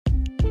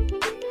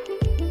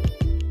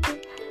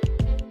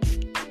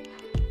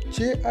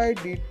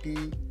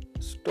JIDT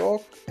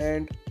stock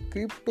and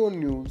crypto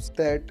news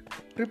that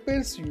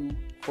prepares you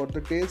for the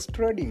day's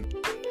trading.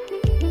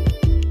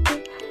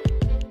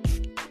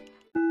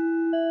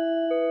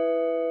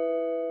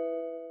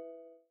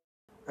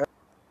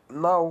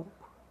 Now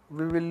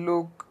we will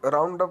look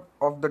roundup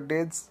of the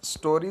day's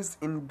stories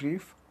in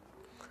brief.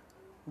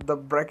 The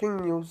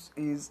breaking news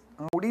is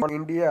Moody's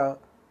India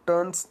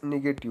turns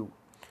negative.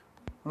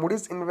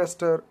 Moody's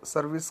Investor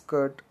Service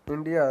cut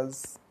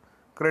India's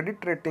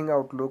credit rating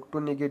outlook to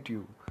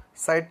negative,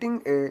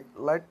 citing a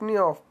litany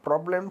of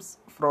problems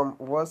from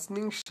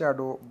worsening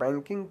shadow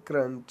banking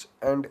crunch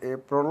and a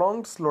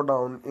prolonged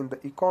slowdown in the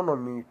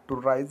economy to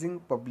rising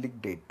public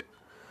debt.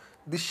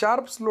 The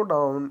sharp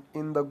slowdown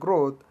in the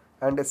growth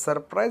and a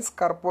surprise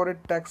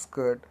corporate tax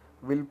cut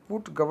will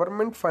put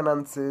government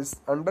finances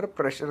under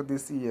pressure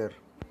this year.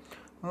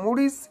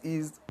 Moody's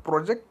is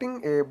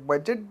projecting a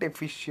budget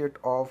deficit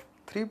of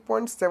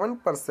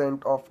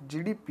 3.7% of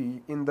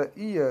GDP in the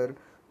year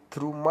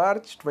through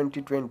March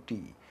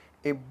 2020,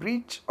 a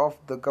breach of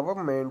the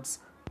government's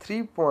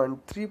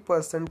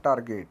 3.3%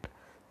 target.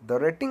 The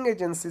rating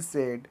agency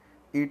said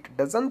it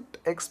doesn't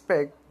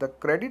expect the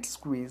credit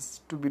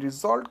squeeze to be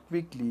resolved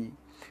quickly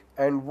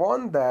and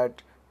warned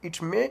that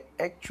it may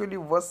actually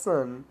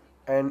worsen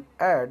and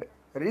add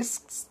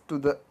risks to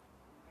the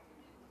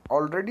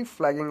already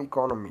flagging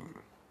economy.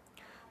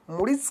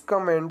 Moody's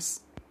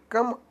comments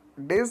come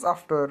days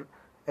after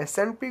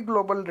S&P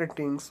Global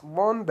Ratings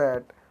warned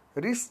that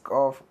risks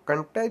of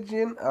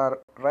contagion are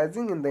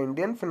rising in the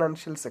Indian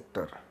financial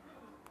sector.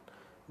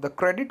 The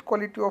credit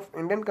quality of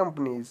Indian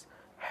companies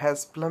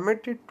has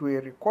plummeted to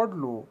a record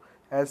low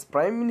as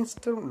Prime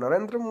Minister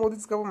Narendra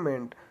Modi's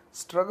government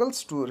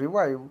struggles to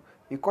revive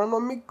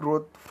economic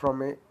growth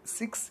from a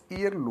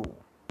 6-year low.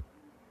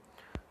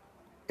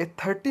 A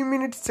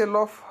 30-minute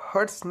sell-off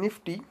hurts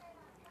Nifty.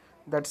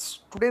 That's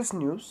today's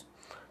news.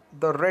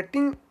 The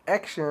rating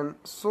action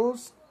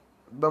shows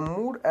the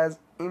mood as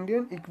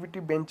Indian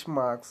equity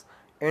benchmarks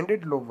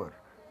ended lower,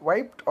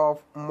 wiped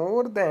off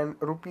more than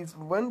rupees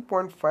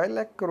 1.5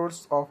 lakh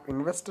crores of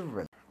investor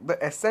wealth. The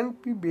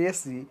S&P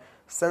BSE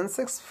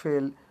Sensex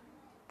fell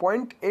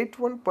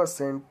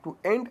 0.81% to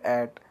end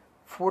at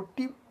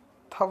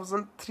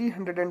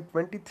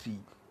 40,323.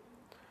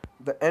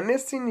 The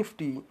NSE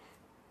Nifty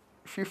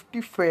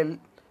 50 fell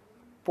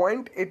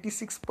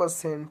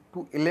 0.86%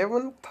 to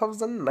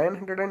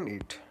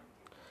 11,908.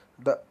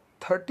 The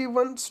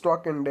 31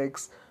 stock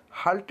index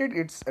halted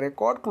its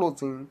record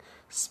closing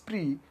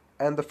spree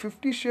and the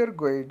 50 share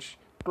gauge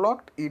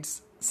clocked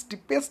its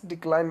steepest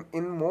decline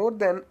in more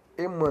than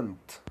a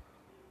month.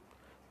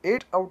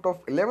 8 out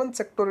of 11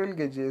 sectoral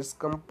gauges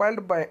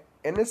compiled by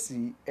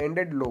NSE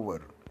ended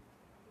lower.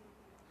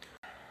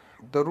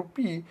 The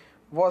rupee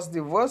was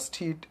the worst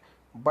hit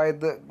by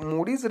the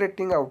Moody's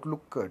rating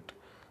outlook cut.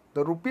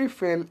 The rupee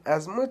fell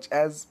as much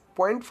as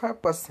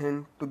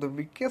 0.5% to the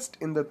weakest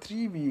in the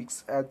 3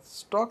 weeks as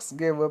stocks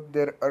gave up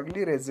their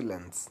early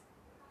resilience.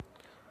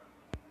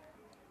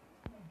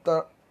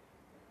 The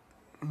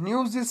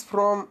news is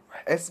from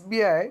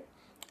SBI.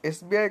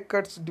 SBI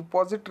cuts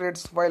deposit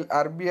rates while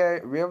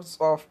RBI waives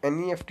off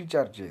NEFT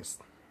charges.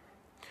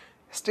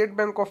 State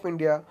Bank of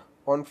India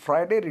on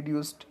Friday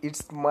reduced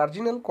its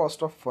marginal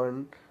cost of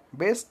fund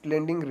based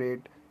lending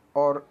rate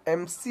or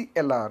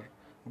MCLR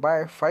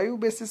by 5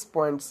 basis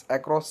points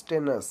across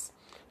tenors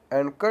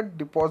and cut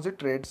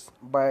deposit rates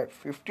by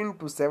 15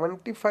 to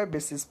 75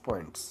 basis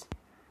points.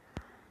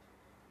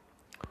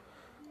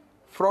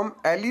 From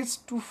allies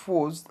to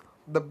foes,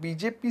 the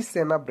BJP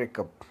Sena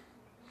breakup.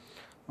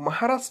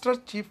 Maharashtra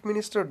Chief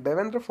Minister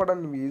Devendra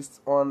Fadnavis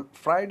on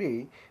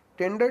Friday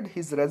tendered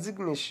his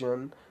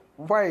resignation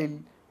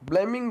while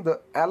blaming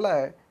the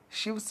ally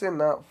Shiv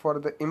Sena for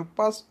the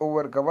impasse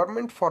over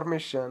government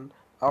formation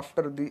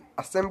after the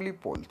assembly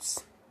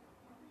polls.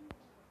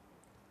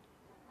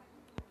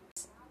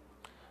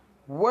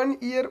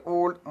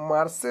 1-year-old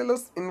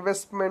Marcellus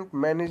Investment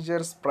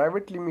Managers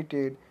Private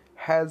Limited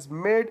has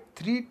made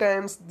 3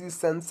 times the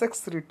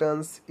Sensex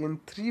returns in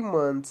 3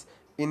 months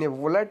in a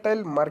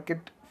volatile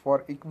market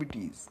for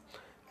equities,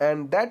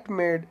 and that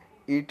made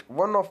it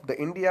one of the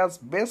India's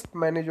best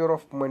manager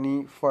of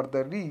money for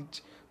the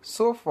rich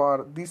so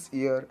far this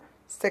year,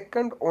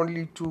 second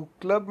only to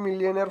Club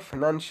Millionaire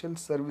Financial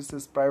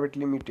Services Private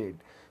Limited.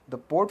 The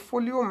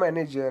portfolio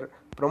manager,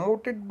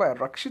 promoted by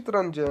Rakshit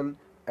Ranjan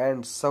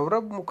and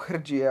Saurabh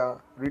Mukherjee,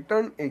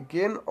 returned a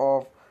gain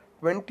of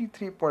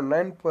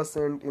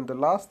 23.9% in the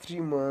last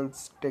 3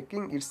 months,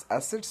 taking its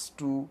assets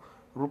to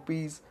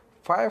rupees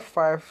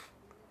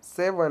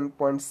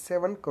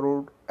 557.7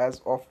 crore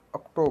as of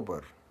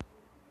October.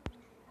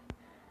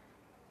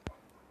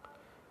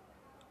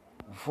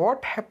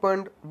 What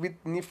happened with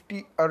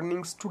Nifty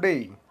earnings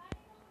today?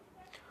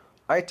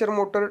 Eicher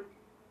Motor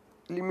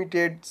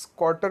Limited's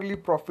quarterly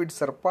profit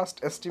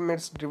surpassed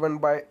estimates driven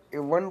by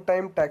a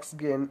one-time tax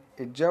gain,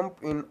 a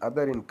jump in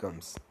other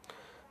incomes.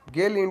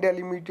 GAIL India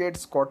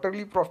Limited's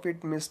quarterly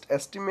profit missed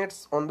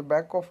estimates on the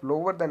back of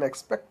lower than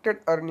expected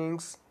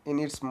earnings in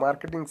its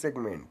marketing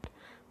segment.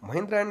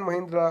 Mahindra &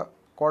 Mahindra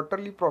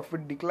quarterly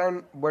profit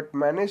declined but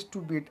managed to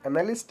beat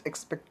analyst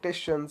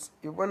expectations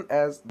even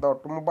as the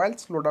automobile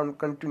slowdown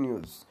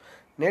continues.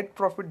 Net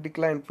profit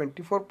declined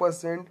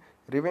 24%,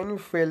 revenue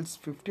fell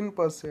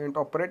 15%,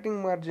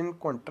 operating margin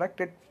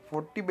contracted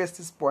 40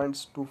 basis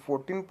points to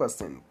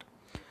 14%.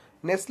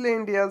 Nestle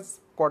India's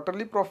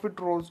quarterly profit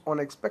rose on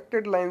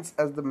expected lines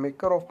as the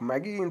maker of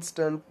Maggi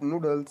instant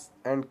noodles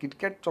and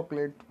KitKat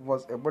chocolate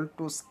was able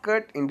to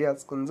skirt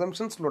India's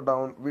consumption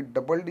slowdown with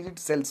double-digit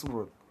sales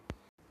growth.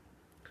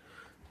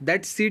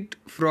 That's it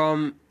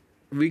from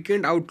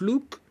Weekend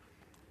Outlook.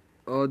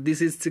 This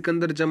is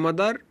Sikandar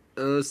Jamadar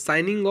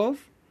signing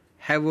off.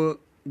 Have a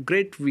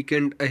great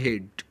weekend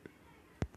ahead.